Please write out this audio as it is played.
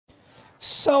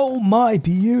So my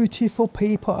beautiful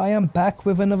people, I am back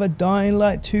with another Dying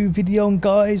Light 2 video, and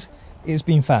guys, it's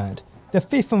been found. The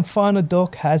fifth and final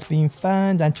duck has been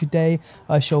found, and today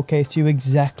I showcase to you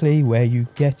exactly where you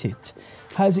get it.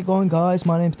 How's it going, guys?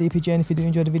 My name's DPJ, and if you do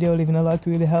enjoy the video, leaving a like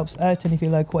really helps out, and if you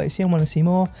like what you see and want to see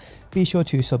more, be sure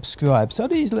to subscribe. So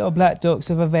these little black ducks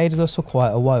have evaded us for quite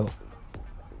a while.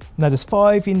 Now there's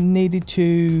 5 you needed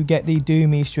to get the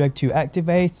Doom Easter egg to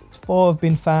activate. 4 have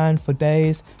been found for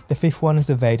days. The 5th one has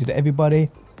evaded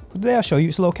everybody. But today I'll show you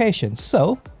its location.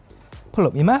 So pull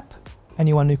up your map and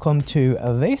you want to come to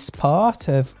this part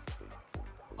of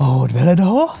Old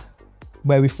Villador,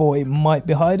 where we thought it might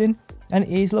be hiding, and it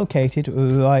is located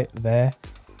right there.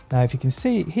 Now if you can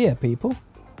see it here, people,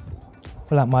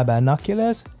 pull out my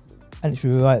binoculars and it's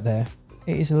right there.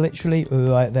 It is literally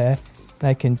right there. Now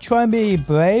you can try and be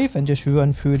brave and just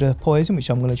run through the poison,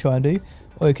 which I'm going to try and do,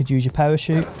 or you could use your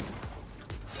parachute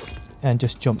and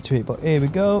just jump to it. But here we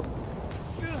go.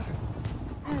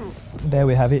 There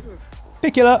we have it.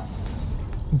 Pick it up,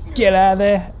 get out of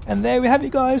there, and there we have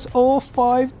it, guys. All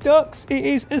 5 ducks. It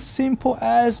is as simple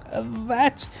as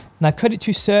that. Now credit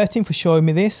to Certain for showing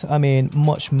me this. I mean,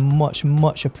 much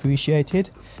appreciated.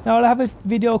 Now I'll have a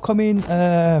video coming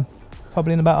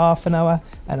probably in about half an hour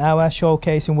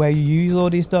showcasing where you use all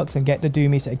these ducks and get the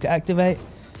Doom Easter egg to activate.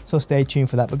 So stay tuned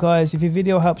for that. But guys, if your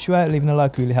video helps you out, leaving a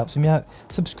like really helps me out.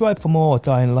 Subscribe for more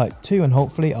Dying Light 2, and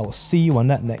hopefully I will see you on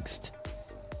that next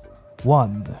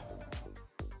one.